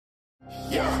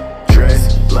Yeah,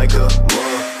 dress like a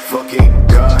motherfucking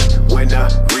god when I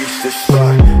reach the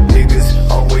spot. Niggas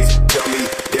always tell me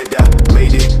that I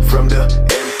made it from the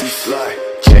empty slot.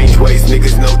 Change ways,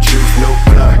 niggas no juice, no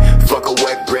fly. Fuck a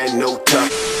wet brand, no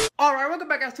top. Alright, welcome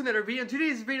back guys to another video.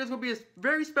 Today's video is going to be a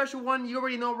very special one. You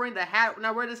already know I'm wearing the hat. When I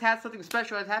wear this hat, something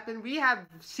special has happened. We have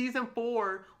Season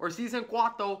 4 or Season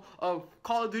 4 of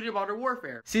Call of Duty Modern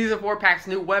Warfare. Season 4 packs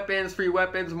new weapons, free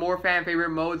weapons, more fan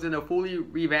favorite modes, and a fully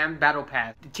revamped Battle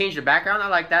Pass. They changed the background. I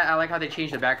like that. I like how they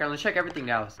changed the background. Let's check everything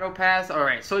else. Battle Pass.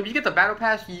 Alright, so if you get the Battle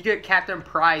Pass, you get Captain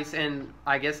Price and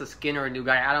I guess a skin or a new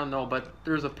guy. I don't know, but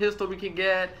there's a pistol we can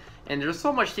get. And there's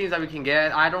so much things that we can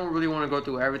get. I don't really want to go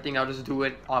through everything. I'll just do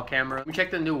it off camera. We check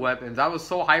the new weapons. I was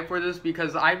so hyped for this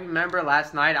because I remember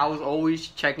last night I was always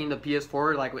checking the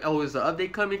PS4. Like, oh, is the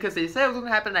update coming? Because they said it was going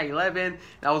to happen at 11. And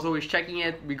I was always checking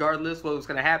it regardless what was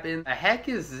going to happen. The heck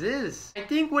is this? I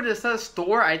think when it says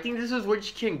store, I think this is what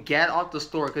you can get off the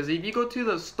store. Because if you go to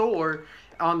the store,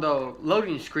 on the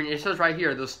loading screen, it says right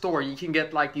here, the store, you can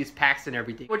get like these packs and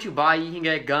everything. What you buy, you can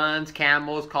get guns,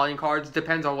 camos, calling cards,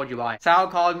 depends on what you buy. Sal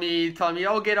called me, telling me,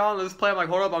 oh, get on, let's play. I'm like,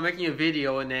 hold up, I'm making a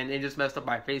video, and then it just messed up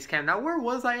my face cam. Now, where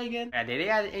was I again? Yeah, did they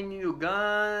add any new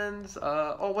guns?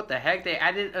 Oh, what the heck? They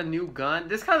added a new gun.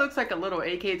 This kind of looks like a little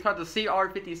AK. It's called the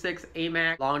CR56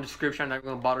 AMAC. Long description, I'm not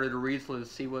gonna bother to read, so let's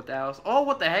see what else. Oh,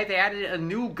 what the heck? They added a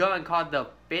new gun called the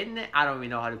I don't even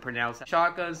know how to pronounce that.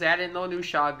 Shotguns, they added no new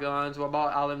shotguns. What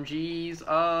about LMGs?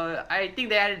 I think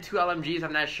they added 2 LMGs,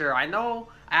 I'm not sure. I know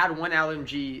I had 1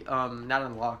 LMG, not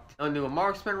unlocked. No new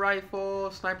marksman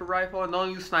rifle, sniper rifle, no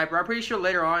new sniper. I'm pretty sure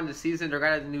later on in the season they're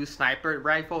gonna add a new sniper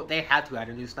rifle. They had to add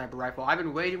a new sniper rifle. I've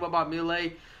been waiting. What about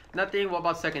melee? Nothing. What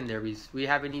about secondaries? We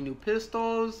have any new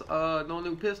pistols? No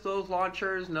new pistols,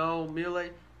 launchers, no melee.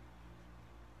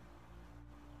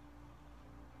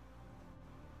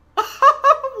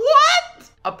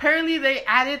 Apparently, they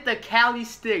added the Kali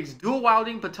sticks. Dual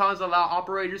wielding batons allow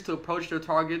operators to approach their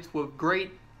targets with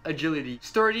great agility.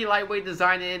 Sturdy, lightweight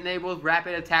design enables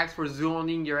rapid attacks for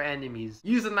zoning your enemies.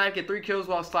 Use the knife, get 3 kills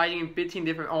while sliding in 15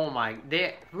 different... Oh my,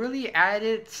 they really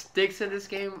added sticks in this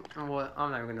game? Well,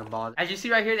 I'm not even gonna bother. As you see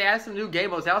right here, they added some new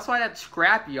game modes. They also added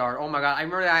Scrapyard. Oh my god, I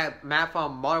remember that map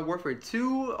from Modern Warfare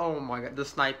 2. Oh my god, the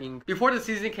sniping. Before the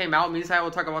season came out, me and Sai will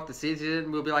talk about the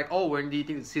season. We'll be like, oh, when do you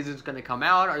think the season's gonna come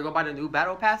out? Are you gonna buy the new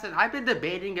Battle Pass? And I've been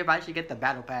debating if I should get the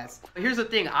Battle Pass. But here's the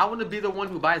thing, I want to be the one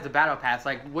who buys the Battle Pass.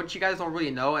 Like, what you guys don't really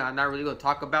know, and I'm not really going to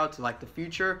talk about to like the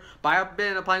future, but I've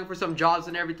been applying for some jobs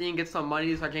and everything, get some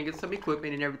money so I can get some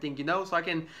equipment and everything, you know, so I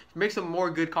can make some more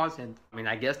good content. I mean,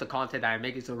 I guess the content that I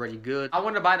make is already good. I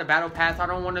want to buy the Battle Pass. I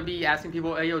don't want to be asking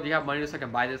people, hey, yo, do you have money so I can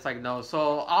buy this? Like, no.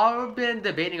 So I've been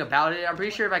debating about it. I'm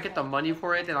pretty sure if I get the money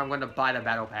for it, then I'm going to buy the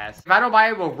Battle Pass. If I don't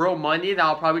buy it with real money, then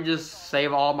I'll probably just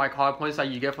save all my card points that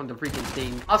you get from the freaking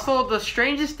thing. Also, the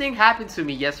strangest thing happened to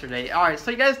me yesterday. Alright,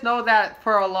 so you guys know that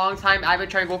for a long time, I've been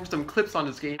trying to go for some clips on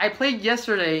this game. I played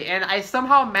yesterday, and I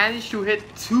somehow managed to hit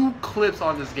 2 clips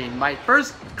on this game. My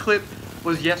first clip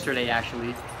was yesterday,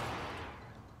 actually.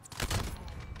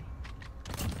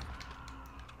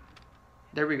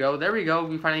 There we go, there we go.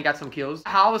 We finally got some kills.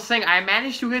 How I was saying, I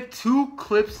managed to hit 2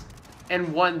 clips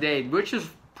in one day, which is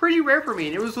pretty rare for me,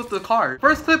 and it was with the car.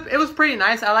 First clip, it was pretty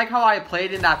nice. I like how I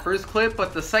played in that first clip,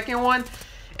 but the second one,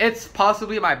 it's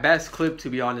possibly my best clip, to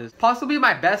be honest. Possibly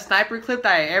my best sniper clip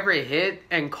that I ever hit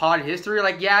in COD history.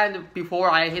 Like, yeah, and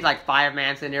before I hit like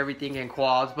 5-mans and everything in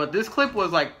quads, but this clip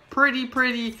was like pretty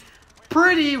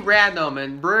random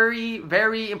and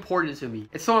very important to me.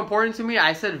 It's so important to me,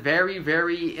 I said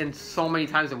very in so many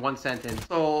times in one sentence.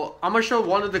 So I'm gonna show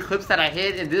one of the clips that I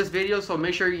hit in this video, so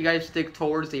make sure you guys stick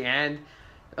towards the end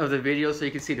of the video so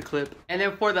you can see the clip. And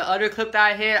then for the other clip that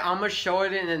I hit, I'm gonna show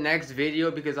it in the next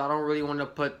video because I don't really want to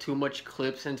put too much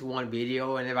clips into one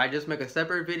video, and if I just make a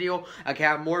separate video, I can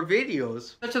have more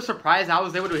videos. Such a surprise I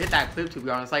was able to hit that clip, to be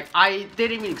honest. Like, I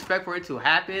didn't even expect for it to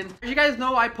happen. As you guys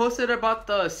know, I posted about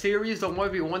the series, the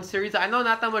 1v1 series. I know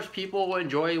not that much people will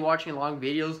enjoy watching long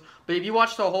videos, but if you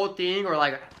watch the whole thing or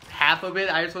like half of it,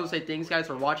 I just want to say thanks guys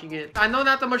for watching it. I know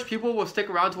not that much people will stick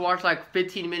around to watch like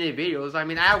 15-minute videos. I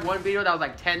mean, I had one video that was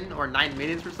like 10 or 9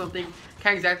 minutes or something.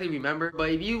 Can't exactly remember,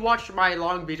 but if you watch my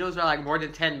long videos that are like more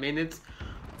than 10 minutes,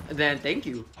 then thank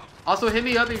you. Also, hit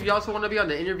me up if you also want to be on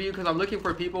the interview, because I'm looking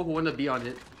for people who want to be on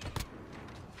it.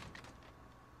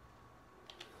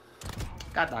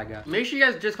 Got that guy. Make sure you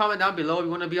guys just comment down below if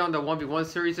you want to be on the 1v1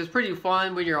 series. It's pretty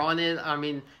fun when you're on it. I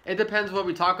mean, it depends what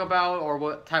we talk about or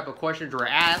what type of questions we're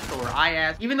asked or I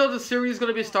ask. Even though the series is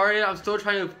going to be started, I'm still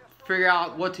trying to figure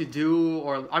out what to do,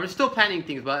 or I'm still planning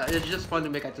things, but it's just fun to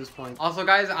make at this point. Also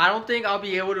guys, I don't think I'll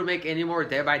be able to make any more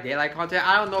Dead by Daylight content.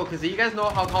 I don't know, because you guys know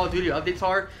how Call of Duty updates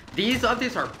are. These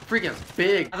updates are freaking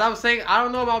big. As I was saying, I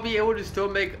don't know if I'll be able to still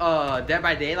make Dead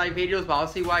by Daylight videos, but I'll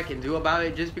see what I can do about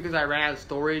it, just because I ran out of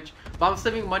storage. But I'm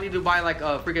saving money to buy like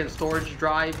a freaking storage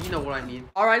drive, you know what I mean.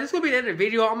 Alright, this is gonna be the end of the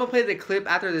video. I'm gonna play the clip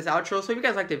after this outro, so if you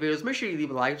guys like the videos, make sure you leave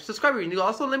a like, subscribe if you're new.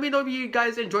 Also, let me know if you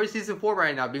guys enjoy season 4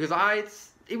 right now, because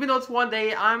even though it's one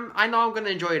day, I know I'm gonna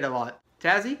enjoy it a lot.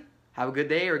 Tazzy, have a good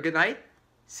day or good night.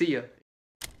 See ya.